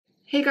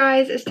Hey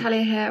guys, it's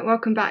Talia here.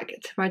 Welcome back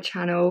to my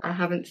channel. I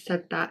haven't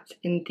said that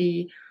in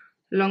the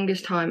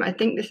longest time. I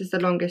think this is the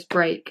longest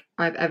break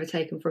I've ever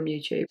taken from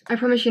YouTube. I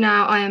promise you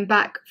now, I am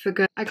back for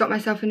good. I got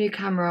myself a new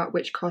camera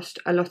which cost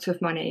a lot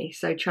of money,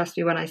 so trust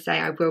me when I say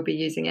I will be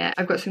using it.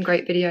 I've got some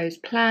great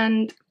videos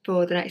planned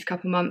for the next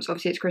couple of months.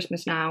 Obviously it's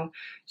Christmas now,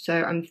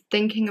 so I'm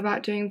thinking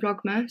about doing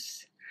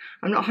Vlogmas.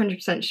 I'm not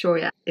 100% sure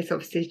yet. It's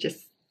obviously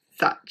just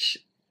such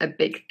a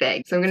big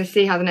thing. So I'm going to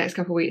see how the next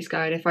couple of weeks go,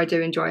 and if I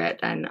do enjoy it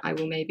then I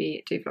will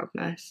maybe do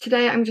Vlogmas.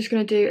 Today I'm just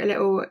going to do a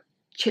little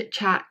chit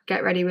chat,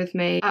 get ready with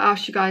me. I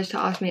asked you guys to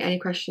ask me any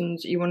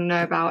questions you want to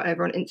know about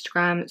over on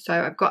Instagram, so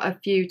I've got a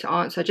few to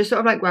answer, just sort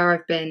of like where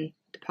I've been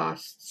the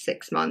past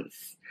 6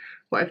 months,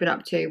 what I've been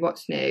up to,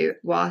 what's new,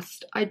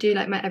 whilst I do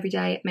like my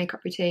everyday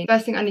makeup routine.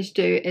 First thing I need to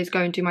do is go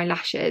and do my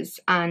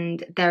lashes,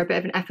 and they're a bit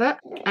of an effort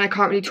and I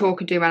can't really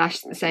talk and do my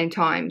lashes at the same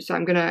time, so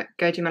I'm gonna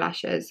go do my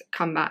lashes,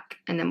 come back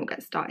and then we'll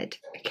get started.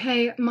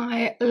 Okay,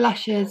 my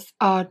lashes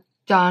are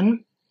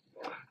done.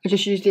 I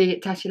just use the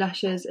Tatty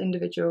Lashes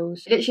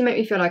individuals. They literally make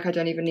me feel like I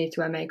don't even need to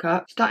wear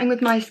makeup. Starting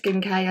with my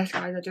skincare, yes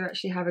guys, I do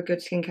actually have a good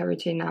skincare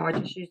routine now. I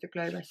just use the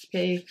Glow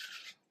Recipe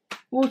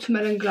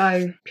Watermelon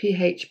Glow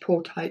pH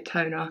Pore Tight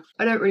Toner.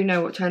 I don't really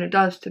know what toner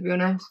does, to be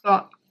honest,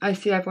 but I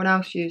see everyone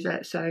else use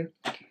it, so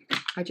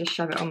I just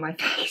shove it on my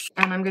face.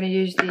 And I'm going to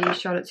use the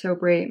Charlotte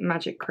Tilbury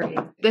Magic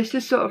Cream. This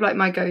is sort of like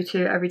my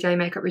go-to everyday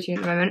makeup routine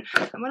at the moment.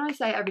 And when I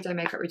say everyday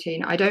makeup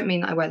routine, I don't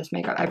mean that I wear this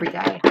makeup every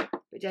day.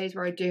 But days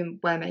where I do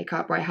wear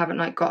makeup, where I haven't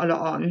like got a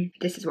lot on,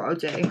 this is what I'll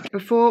do.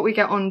 Before we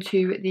get on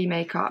to the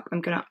makeup,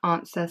 I'm going to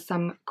answer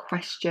some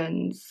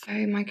questions.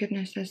 Oh my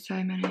goodness, there's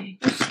so many.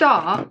 We'll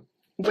start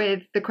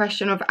with the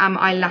question of, am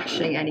I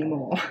lashing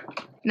anymore?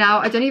 Now,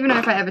 I don't even know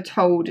if I ever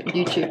told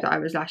YouTube that I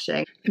was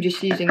lashing. I'm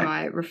just using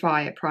my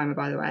Refi primer,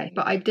 by the way.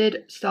 But I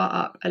did start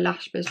up a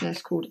lash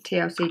business called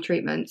TLC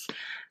Treatments.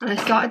 And I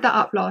started that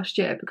up last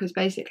year because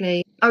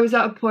basically I was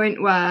at a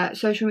point where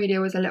social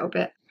media was a little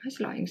bit... Why is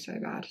the lighting so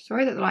bad?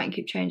 Sorry that the lighting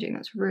keeps changing,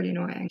 that's really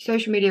annoying.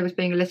 Social media was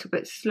being a little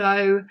bit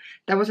slow.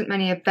 There wasn't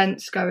many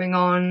events going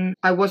on.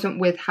 I wasn't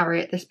with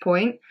Harry at this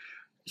point.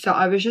 So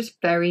I was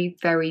just very,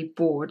 very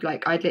bored.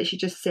 Like, I'd literally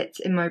just sit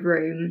in my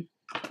room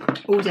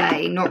all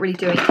day, not really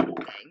doing anything.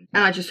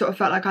 And I just sort of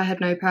felt like I had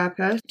no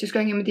purpose. Just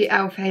going in with the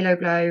e.l.f. Halo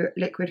Glow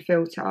liquid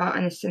filter,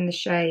 and it's in the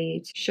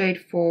shade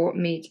 4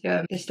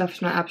 medium. This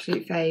stuff's my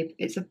absolute fave.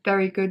 It's a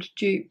very good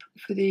dupe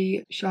for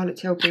the Charlotte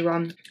Tilbury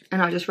one.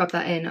 And I just rub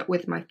that in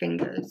with my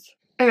fingers.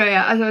 Anyway,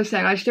 yeah, as I was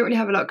saying, I just don't really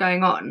have a lot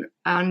going on,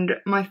 and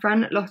my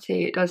friend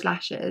Lottie does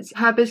lashes.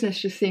 Her business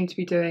just seemed to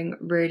be doing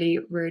really,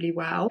 really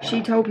well.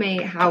 She told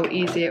me how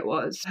easy it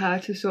was for her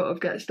to sort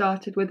of get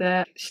started with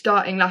it.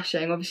 Starting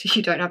lashing, obviously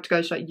you don't have to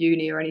go to like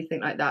uni or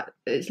anything like that.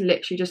 It's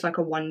literally just like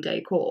a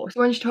one-day course.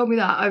 When she told me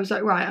that, I was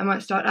like, right, I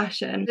might start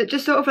lashing. It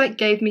just sort of like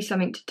gave me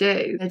something to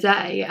do a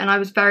day, and I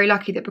was very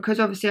lucky that because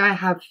obviously I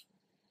have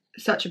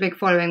such a big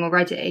following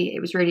already, it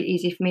was really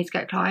easy for me to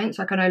get clients.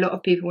 Like, I know a lot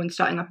of people when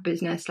starting up a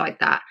business like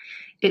that,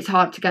 it's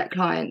hard to get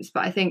clients,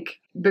 but I think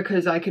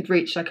because I could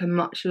reach like a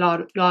much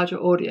larger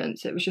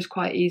audience, it was just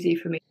quite easy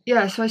for me.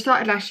 Yeah, so I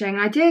started lashing.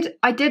 I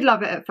did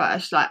love it at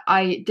first. Like,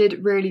 I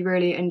did really,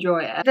 really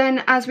enjoy it.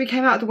 Then as we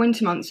came out of the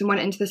winter months and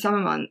went into the summer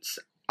months,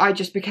 I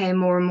just became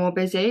more and more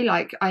busy.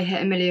 Like, I hit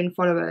 1 million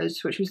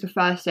followers, which was the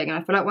first thing, and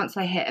I feel like once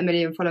I hit 1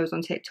 million followers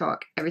on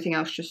TikTok, everything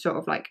else just sort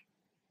of like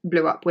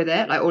blew up with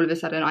it. Like, all of a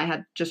sudden I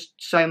had just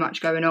so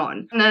much going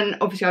on, and then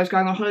obviously I was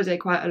going on holiday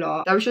quite a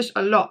lot. There was just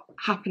a lot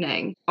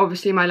happening.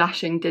 Obviously my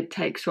lashing did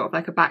take sort of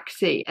like a back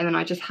seat, and then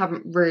I just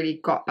haven't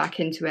really got back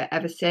into it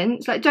ever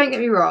since. Like, don't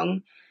get me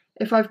wrong,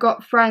 if I've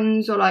got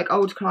friends or like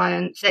old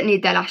clients that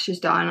need their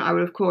lashes done, I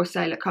would of course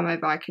say, look, come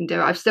over, I can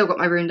do it. I've still got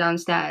my room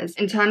downstairs.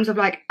 In terms of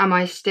like, am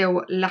I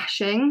still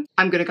lashing,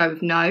 I'm gonna go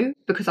with no,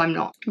 because I'm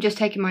not. I'm just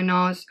taking my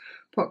NARS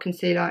pot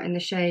concealer in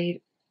the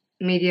shade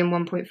medium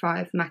 1.5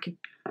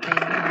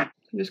 macadamia.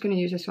 I'm just going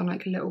to use this on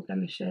like little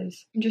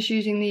blemishes. I'm just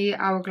using the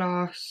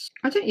Hourglass,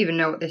 I don't even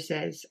know what this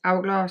is,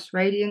 Hourglass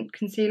Radiant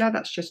Concealer.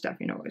 That's just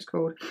definitely not what it's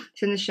called.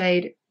 It's in the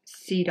shade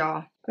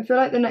Cedar. I feel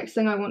like the next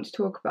thing I want to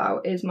talk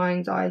about is my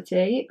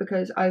anxiety,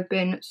 because I've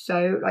been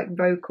so like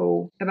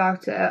vocal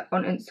about it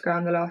on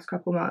Instagram the last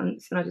couple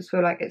months, and I just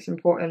feel like it's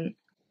important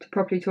to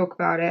properly talk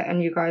about it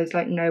and you guys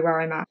like know where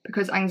I'm at,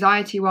 because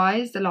anxiety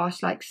wise the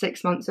last like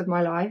 6 months of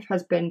my life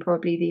has been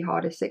probably the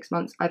hardest 6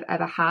 months I've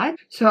ever had,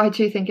 so I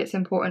do think it's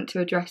important to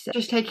address it.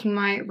 Just taking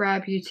my Rare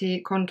Beauty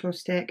contour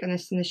stick, and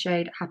this in the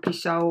shade Happy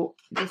Soul.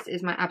 This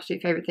is my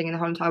absolute favourite thing in the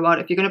whole entire world.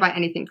 If you're going to buy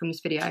anything from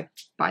this video,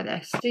 buy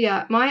this. So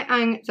yeah, my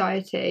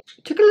anxiety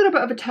took a little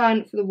bit of a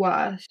turn for the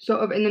worse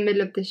sort of in the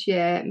middle of this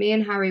year. Me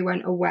and Harry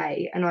went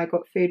away and I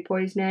got food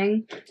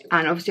poisoning,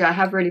 and obviously I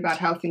have really bad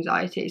health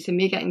anxiety, so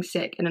me getting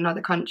sick in another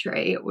country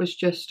was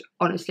just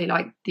honestly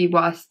like the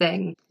worst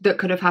thing that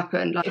could have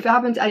happened. Like, if it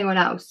happened to anyone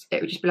else, it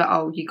would just be like,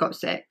 oh, you got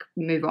sick,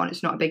 move on,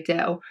 it's not a big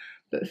deal.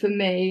 But for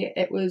me,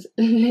 it was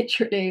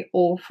literally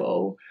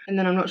awful. And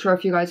then I'm not sure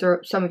if you guys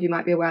are, some of you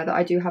might be aware that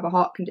I do have a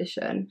heart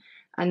condition.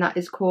 and that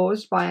is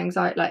caused by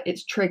anxiety, like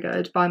it's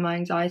triggered by my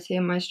anxiety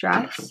and my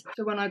stress.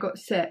 So when I got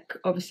sick,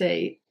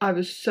 obviously I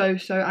was so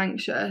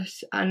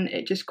anxious, and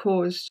it just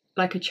caused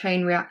like a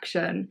chain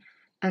reaction,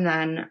 and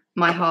then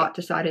my heart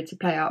decided to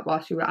play up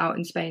whilst we were out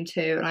in Spain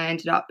too, and I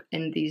ended up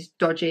in these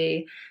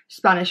dodgy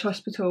Spanish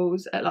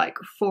hospitals at like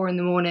 4 in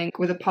the morning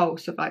with a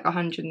pulse of like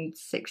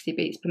 160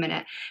 beats per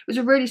minute. It was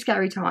a really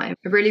scary time.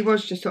 It really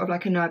was just sort of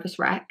like a nervous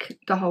wreck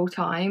the whole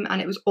time,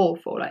 and it was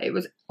awful. Like, it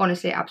was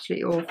honestly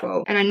absolutely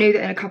awful. And I knew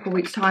that in a couple of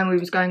weeks' time we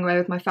was going away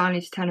with my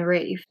family to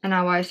Tenerife, and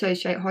now I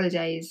associate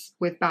holidays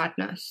with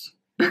badness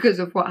because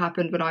of what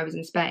happened when I was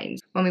in Spain.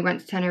 When we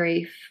went to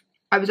Tenerife,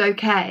 I was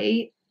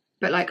okay,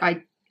 but like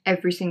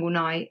every single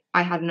night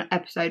I had an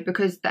episode,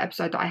 because the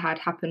episode that I had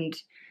happened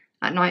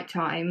at night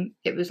time.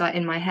 It was like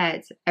in my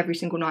head every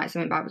single night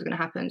something bad was going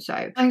to happen.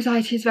 So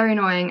anxiety is very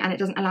annoying, and it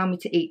doesn't allow me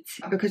to eat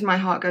because my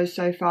heart goes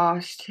so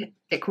fast.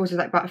 It causes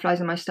like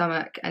butterflies in my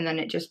stomach, and then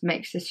it just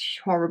makes this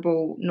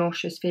horrible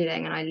nauseous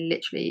feeling, and I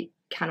literally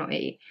cannot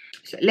eat.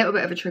 So a little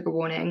bit of a trigger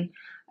warning.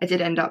 I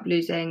did end up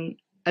losing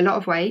a lot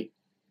of weight.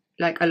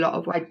 Like a lot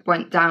of weight. I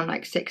went down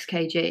like 6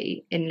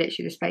 kg in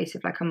literally the space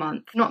of like a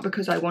month. Not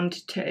because I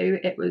wanted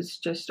to, it was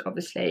just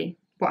obviously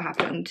what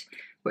happened,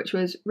 which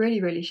was really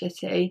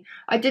shitty.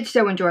 I did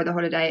still enjoy the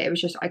holiday. It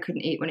was just I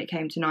couldn't eat when it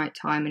came to night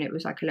time, and it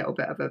was like a little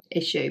bit of an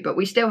issue, but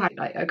we still had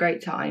like a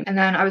great time. And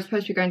then I was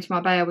supposed to be going to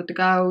Marbella with the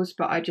girls,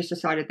 but I just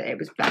decided that it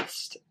was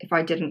best if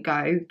I didn't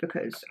go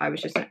because I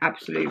was just an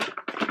absolute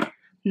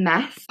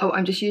mess. Oh,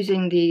 I'm just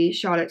using the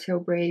Charlotte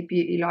Tilbury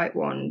Beauty Light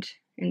Wand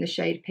in the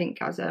shade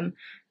Pinkgasm, and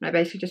I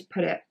basically just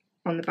put it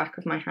on the back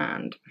of my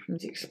hand.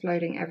 It's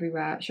exploding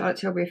everywhere. Charlotte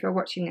Tilbury, if you're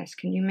watching this,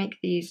 can you make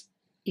these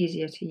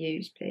easier to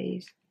use,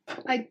 please?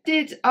 I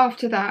did,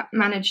 after that,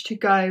 manage to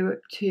go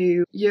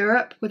to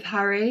Europe with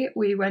Harry.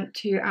 We went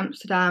to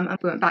Amsterdam and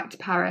we went back to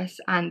Paris,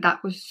 and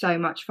that was so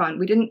much fun.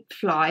 We didn't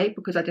fly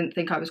because I didn't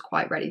think I was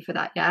quite ready for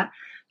that yet,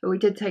 but we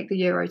did take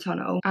the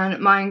Eurotunnel,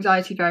 and my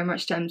anxiety very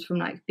much stems from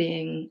like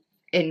being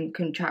in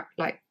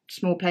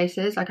small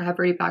places. Like I have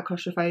really bad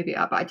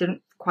claustrophobia, but I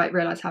didn't quite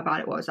realise how bad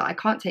it was. Like, I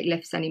can't take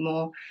lifts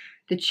anymore.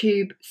 The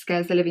tube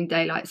scares the living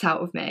daylights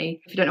out of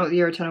me. If you don't know what the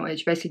Eurotunnel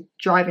is, you basically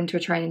drive into a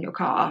train in your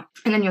car,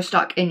 and then you're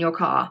stuck in your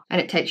car, and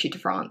it takes you to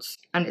France,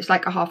 and it's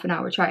like a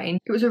half-an-hour train.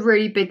 It was a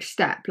really big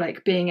step,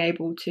 like being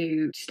able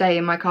to stay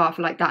in my car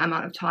for like that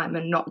amount of time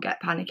and not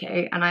get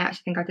panicky, and I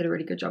actually think I did a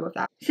really good job of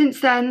that. Since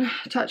then,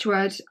 touch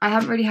wood, I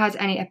haven't really had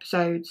any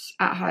episodes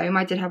at home.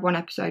 I did have one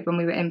episode when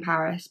we were in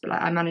Paris, but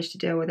like I managed to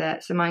deal with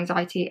it, so my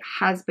anxiety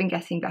has been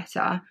getting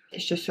better.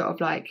 It's just sort of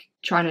like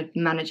trying to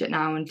manage it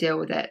now and deal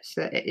with it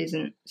so that it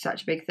isn't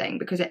such a big thing,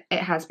 because it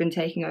has been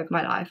taking over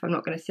my life. I'm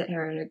not going to sit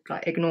here and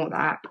like ignore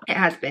that. It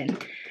has been,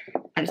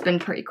 and it's been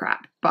pretty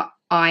crap, but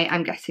I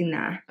am getting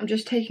there. I'm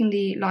just taking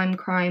the Lime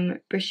Crime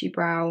Bushy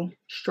Brow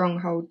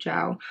Stronghold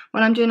Gel.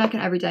 When I'm doing like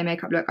an everyday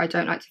makeup look, I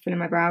don't like to fill in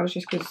my brows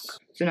just because,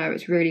 you know,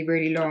 it's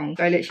really long.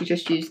 So I literally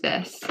just use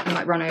this and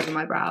like run over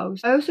my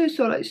brows. I also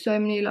saw like so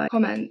many like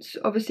comments.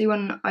 Obviously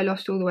when I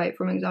lost all the weight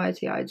from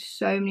anxiety, I had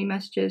so many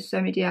messages,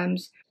 so many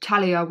DMs.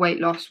 Talia weight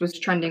loss was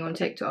trending on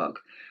TikTok,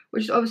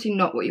 which is obviously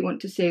not what you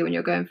want to see when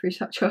you're going through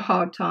such a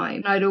hard time.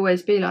 And I'd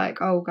always be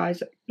like, oh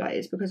guys, like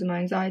it's because of my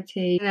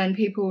anxiety. And then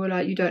people were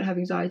like, you don't have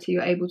anxiety,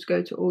 you're able to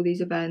go to all these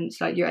events,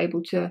 like you're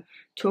able to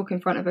talk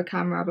in front of a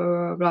camera, blah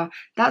blah blah.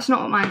 That's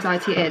not what my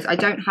anxiety is. I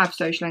don't have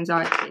social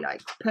anxiety.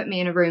 Like, put me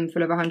in a room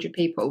full of 100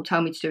 people,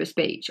 tell me to do a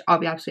speech, I'll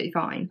be absolutely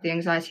fine. The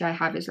anxiety I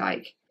have is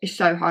like, it's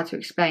so hard to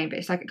explain, but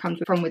it's like it comes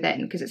from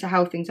within, because it's a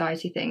health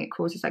anxiety thing. It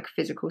causes like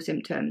physical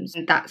symptoms,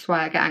 and that's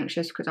why I get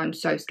anxious, because I'm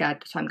so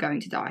scared that I'm going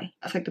to die.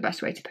 That's like the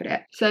best way to put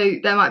it. So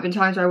there might have been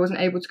times where I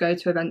wasn't able to go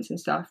to events and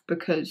stuff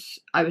because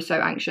I was so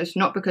anxious,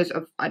 not because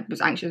of I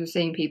was anxious of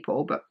seeing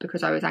people, but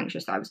because I was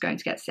anxious that I was going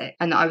to get sick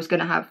and that I was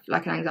going to have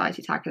like an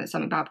anxiety attack and that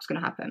something bad was going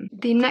to happen.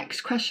 The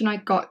next question I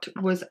got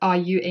was, are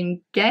you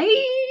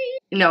engaged?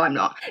 No, I'm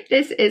not.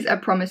 This is a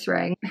promise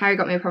ring. Harry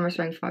got me a promise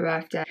ring for my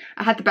birthday.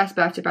 I had the best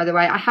birthday, by the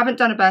way. I haven't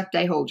done a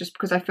birthday haul just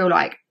because I feel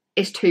like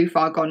it's too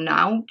far gone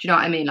now. Do you know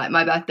what I mean? Like,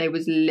 my birthday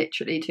was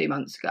literally 2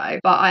 months ago.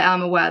 But I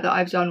am aware that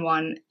I've done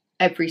one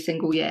every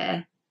single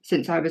year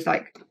since I was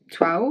like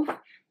 12,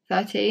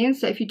 13.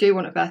 So if you do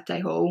want a birthday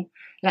haul,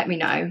 let me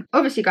know.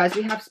 Obviously, guys,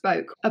 we have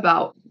spoke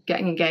about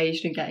getting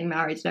engaged and getting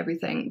married and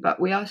everything,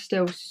 but we are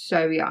still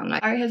so young.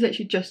 Like, Harry has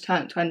literally just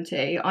turned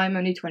 20. I'm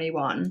only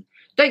 21.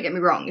 Don't get me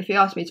wrong, if he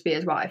asked me to be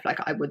his wife, like,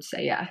 I would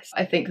say yes.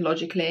 I think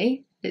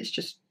logically, it's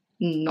just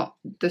not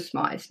the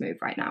smartest move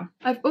right now.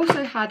 I've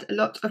also had a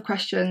lot of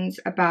questions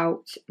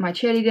about my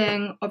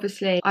cheerleading.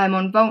 Obviously, I'm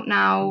on Vault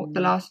now.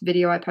 The last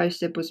video I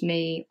posted was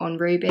me on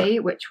Ruby,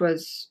 which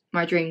was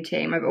my dream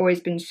team. I've always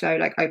been so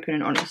like open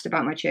and honest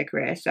about my cheer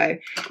career, so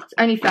it's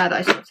only fair that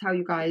I sort of tell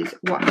you guys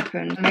what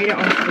happened. I made it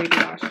on Ruby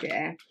last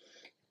year,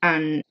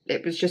 and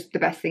it was just the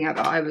best thing ever.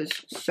 I was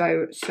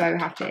so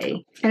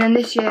happy. And then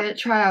this year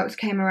tryouts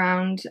came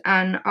around,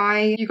 and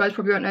you guys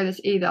probably won't know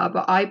this either,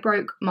 but I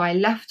broke my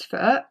left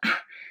foot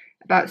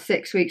about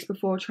 6 weeks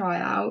before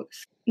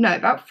tryouts. No,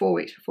 about 4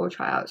 weeks before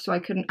tryouts, so I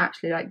couldn't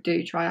actually like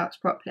do tryouts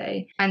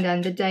properly. And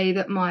then the day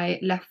that my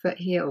left foot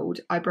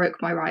healed, I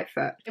broke my right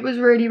foot. It was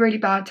really, really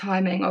bad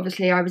timing.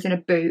 Obviously, I was in a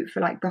boot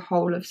for like the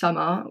whole of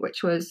summer,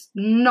 which was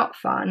not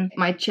fun.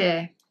 My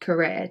cheer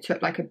career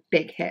took like a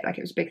big hit, like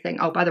it was a big thing.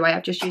 Oh, by the way,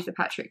 I've just used the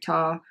Patrick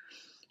Tar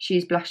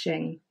She's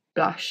Blushing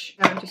blush.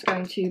 I'm just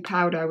going to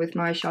powder with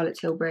my Charlotte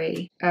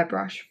Tilbury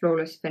Airbrush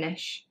Flawless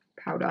Finish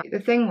powder. The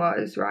thing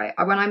was, right,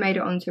 when I made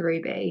it onto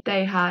Ruby,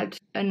 they had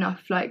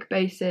enough like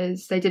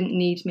bases. They didn't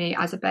need me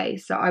as a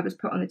base, so I was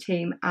put on the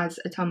team as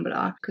a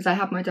tumbler because I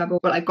had my double,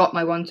 well, I got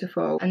my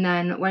wonderful. And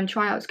then when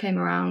tryouts came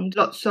around,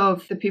 lots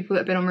of the people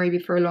that have been on Ruby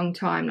for a long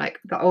time, like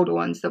the older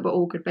ones that were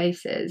all good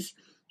bases,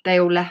 they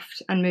all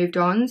left and moved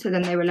on, so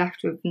then they were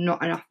left with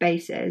not enough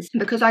bases.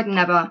 Because I'd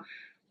never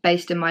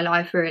based in my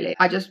life really,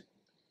 I just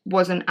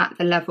wasn't at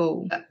the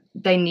level that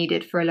they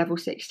needed for a level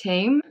 6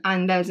 team.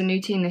 And there's a new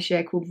team this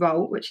year called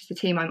Vault, which is the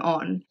team I'm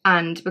on,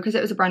 and because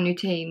it was a brand new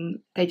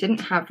team, they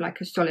didn't have like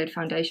a solid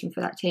foundation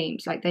for that team.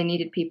 So like they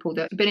needed people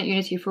that had been at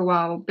Unity for a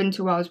while, been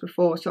to Worlds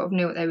before, sort of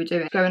knew what they were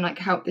doing, go and like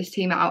help this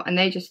team out. And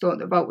they just thought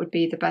that Vault would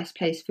be the best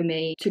place for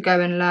me to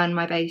go and learn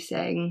my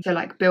basing, to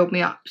like build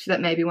me up so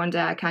that maybe one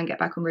day I can get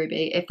back on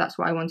Ruby if that's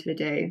what I wanted to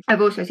do.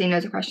 I've also seen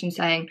loads of questions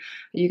saying,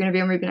 are you going to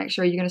be on Ruby next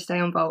year? Are you going to stay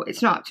on Vault?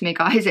 It's not up to me,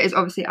 guys. It is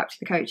obviously up to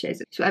the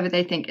coaches. It's whatever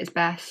they think is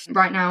best.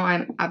 Right now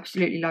I'm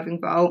absolutely loving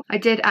Vault. I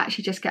did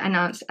actually just get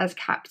announced as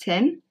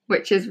captain,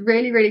 which is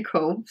really, really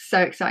cool. So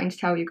exciting to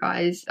tell you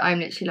guys. I'm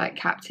literally like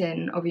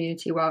captain of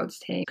Unity Worlds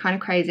team. Kind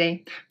of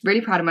crazy.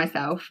 Really proud of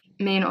myself.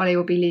 Me and Ollie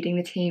will be leading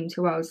the team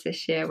to Worlds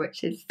this year,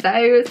 which is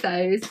so,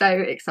 so, so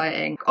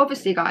exciting.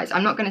 Obviously, guys,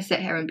 I'm not going to sit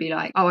here and be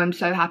like, oh, I'm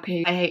so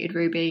happy. I hated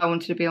Ruby. I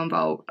wanted to be on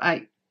Vault.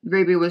 Like,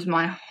 Ruby was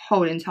my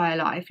whole entire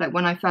life. Like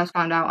when I first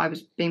found out I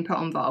was being put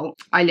on Vault,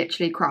 I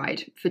literally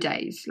cried for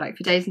days, like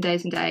for days and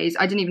days and days.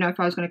 I didn't even know if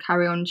I was going to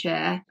carry on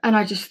cheer, and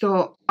I just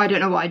thought, I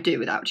don't know what I'd do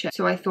without cheer.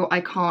 So I thought,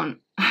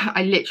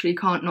 I literally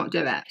can't not do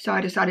it. So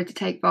I decided to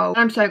take Vault.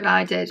 And I'm so glad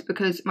I did,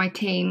 because my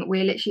team,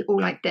 we're literally all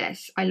like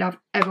this. I love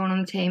everyone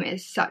on the team. It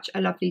is such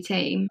a lovely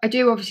team. I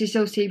do obviously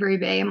still see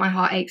Ruby and my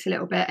heart aches a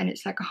little bit, and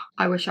it's like, oh,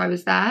 I wish I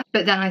was there.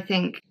 But then I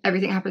think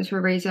everything happens for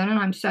a reason, and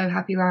I'm so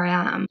happy where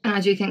I am. And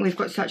I do think we've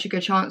got such a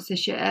good chance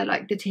this year.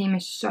 Like the team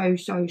is so,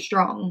 so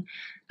strong.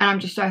 And I'm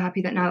just so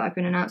happy that now that I've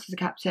been announced as a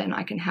captain,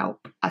 I can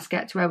help us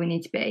get to where we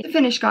need to be. To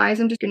finish,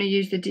 guys, I'm just going to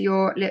use the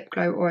Dior Lip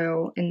Glow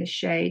Oil in the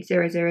shade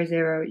 000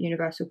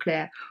 Universal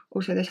Clear.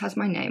 Also, this has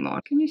my name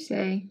on. Can you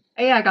see?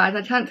 Oh yeah, guys,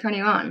 I turned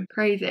 21.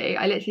 Crazy.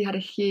 I literally had a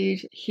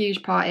huge,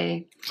 huge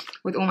party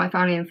with all my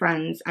family and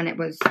friends, and it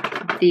was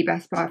the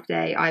best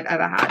birthday I've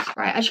ever had.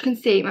 Right, as you can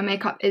see, my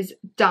makeup is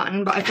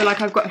done, but I feel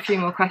like I've got a few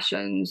more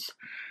questions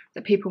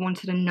that people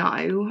wanted to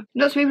know.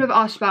 Lots of people have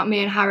asked about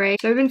me and Harry.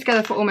 So we've been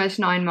together for almost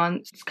 9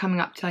 months. It's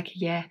coming up to like a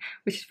year,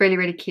 which is really,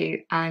 really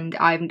cute. And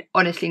I've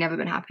honestly never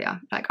been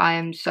happier. Like I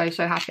am so,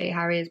 so happy.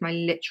 Harry is my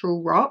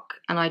literal rock,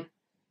 and I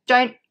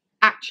don't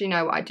actually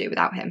know what I'd do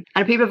without him.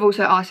 And people have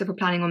also asked if we're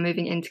planning on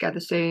moving in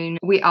together soon.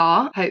 We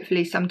are,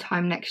 hopefully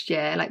sometime next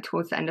year, like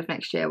towards the end of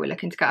next year, we're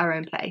looking to get our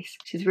own place,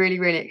 which is really,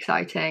 really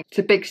exciting. It's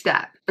a big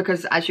step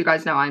because, as you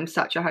guys know, I'm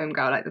such a home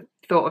girl. Like the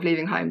thought of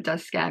leaving home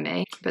does scare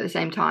me, but at the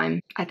same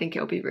time, I think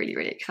it'll be really,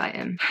 really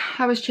exciting.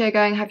 How is cheer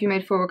going? Have you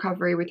made full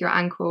recovery with your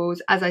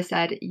ankles? As I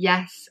said,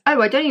 yes.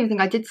 Oh, I don't even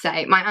think I did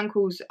say, my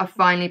ankles are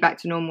finally back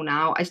to normal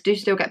now. I do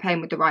still get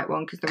pain with the right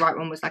one because the right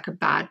one was like a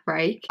bad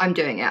break. I'm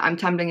doing it. I'm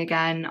tumbling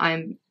again.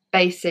 I'm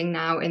basing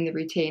now in the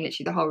routine,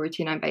 literally the whole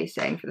routine I'm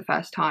basing for the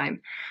first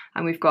time.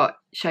 And we've got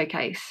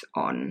showcase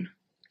on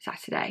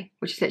Saturday,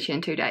 which is literally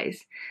in 2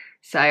 days.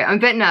 So I'm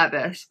a bit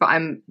nervous, but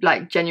I'm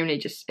like genuinely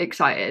just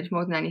excited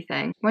more than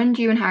anything. When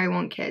do you and Harry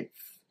want kids?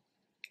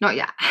 Not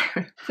yet.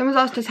 Someone's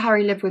asked, does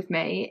Harry live with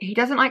me? He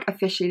doesn't like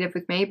officially live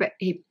with me, but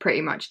he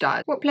pretty much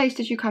does. What place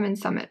did you come in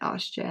Summit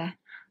last year?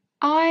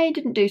 I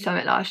didn't do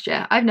Summit last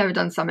year. I've never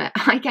done Summit.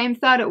 I came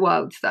 3rd at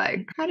Worlds though.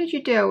 How did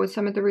you deal with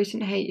some of the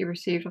recent hate you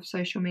received off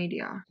social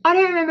media? I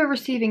don't remember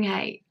receiving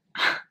hate.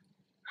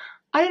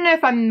 I don't know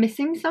if I'm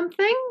missing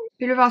something.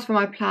 People have asked for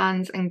my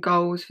plans and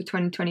goals for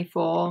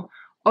 2024.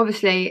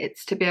 Obviously,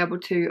 it's to be able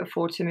to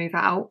afford to move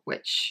out,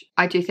 which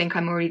I do think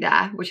I'm already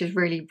there, which is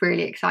really,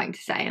 really exciting to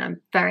say, and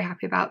I'm very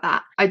happy about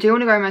that. I do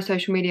want to grow my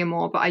social media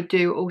more, but I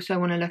do also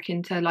want to look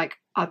into like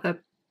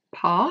other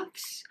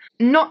paths.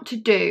 Not to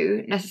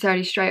do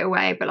necessarily straight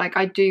away, but like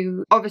I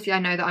do, obviously I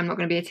know that I'm not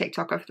going to be a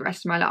TikToker for the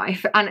rest of my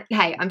life. And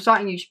hey, I'm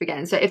starting YouTube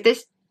again. So if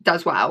this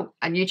does well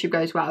and YouTube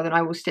goes well, then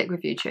I will stick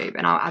with YouTube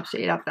and I'll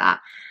absolutely love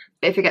that.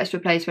 But if it gets to a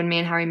place when me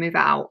and Harry move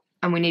out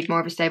and we need more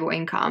of a stable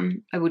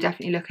income, I will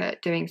definitely look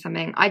at doing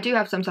something. I do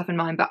have some stuff in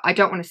mind, but I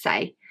don't want to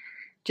say,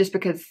 just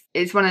because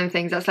it's one of the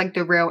things that's like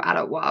the real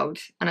adult world.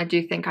 And I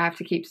do think I have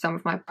to keep some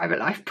of my private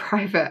life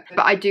private.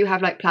 But I do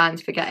have like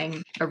plans for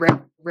getting a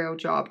real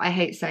job. I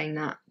hate saying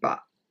that,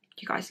 but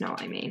you guys know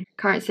what I mean.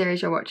 Current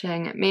series you're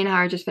watching. Me and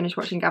Harry just finished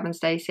watching Gavin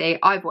Stacey.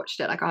 I've watched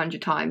it like 100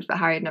 times, but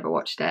Harry had never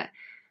watched it.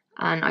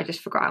 and I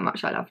just forgot how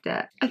much I loved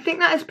it. I think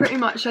that is pretty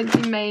much like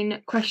the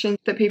main questions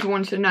that people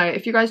wanted to know.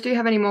 If you guys do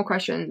have any more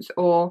questions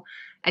or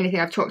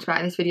anything I've talked about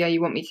in this video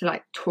you want me to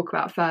like talk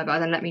about further,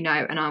 then let me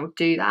know and I will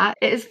do that.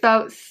 It has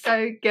felt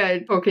so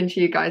good talking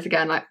to you guys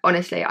again. Like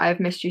honestly, I have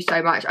missed you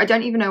so much. I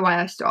don't even know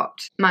why I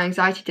stopped. My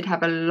anxiety did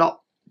have a lot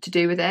to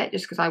do with it,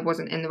 just because I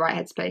wasn't in the right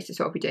headspace to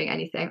sort of be doing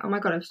anything. Oh my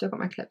god, I've still got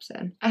my clips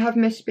in. I have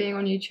missed being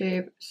on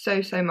YouTube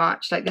so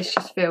much. Like this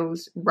just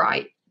feels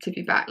right to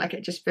be back. Like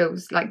it just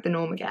feels like the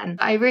norm again.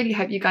 I really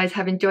hope you guys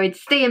have enjoyed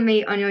seeing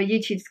me on your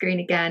YouTube screen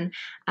again,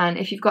 and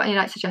if you've got any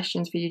like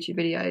suggestions for YouTube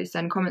videos,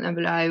 then comment them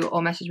below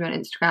or message me on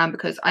Instagram,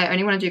 because I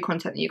only want to do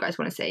content that you guys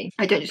want to see.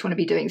 I don't just want to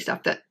be doing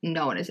stuff that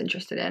no one is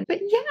interested in.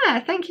 But yeah,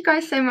 thank you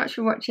guys so much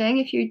for watching.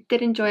 If you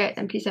did enjoy it,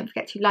 then please don't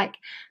forget to like,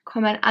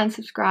 comment and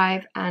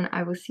subscribe, and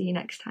I will see you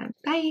next time.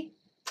 Bye.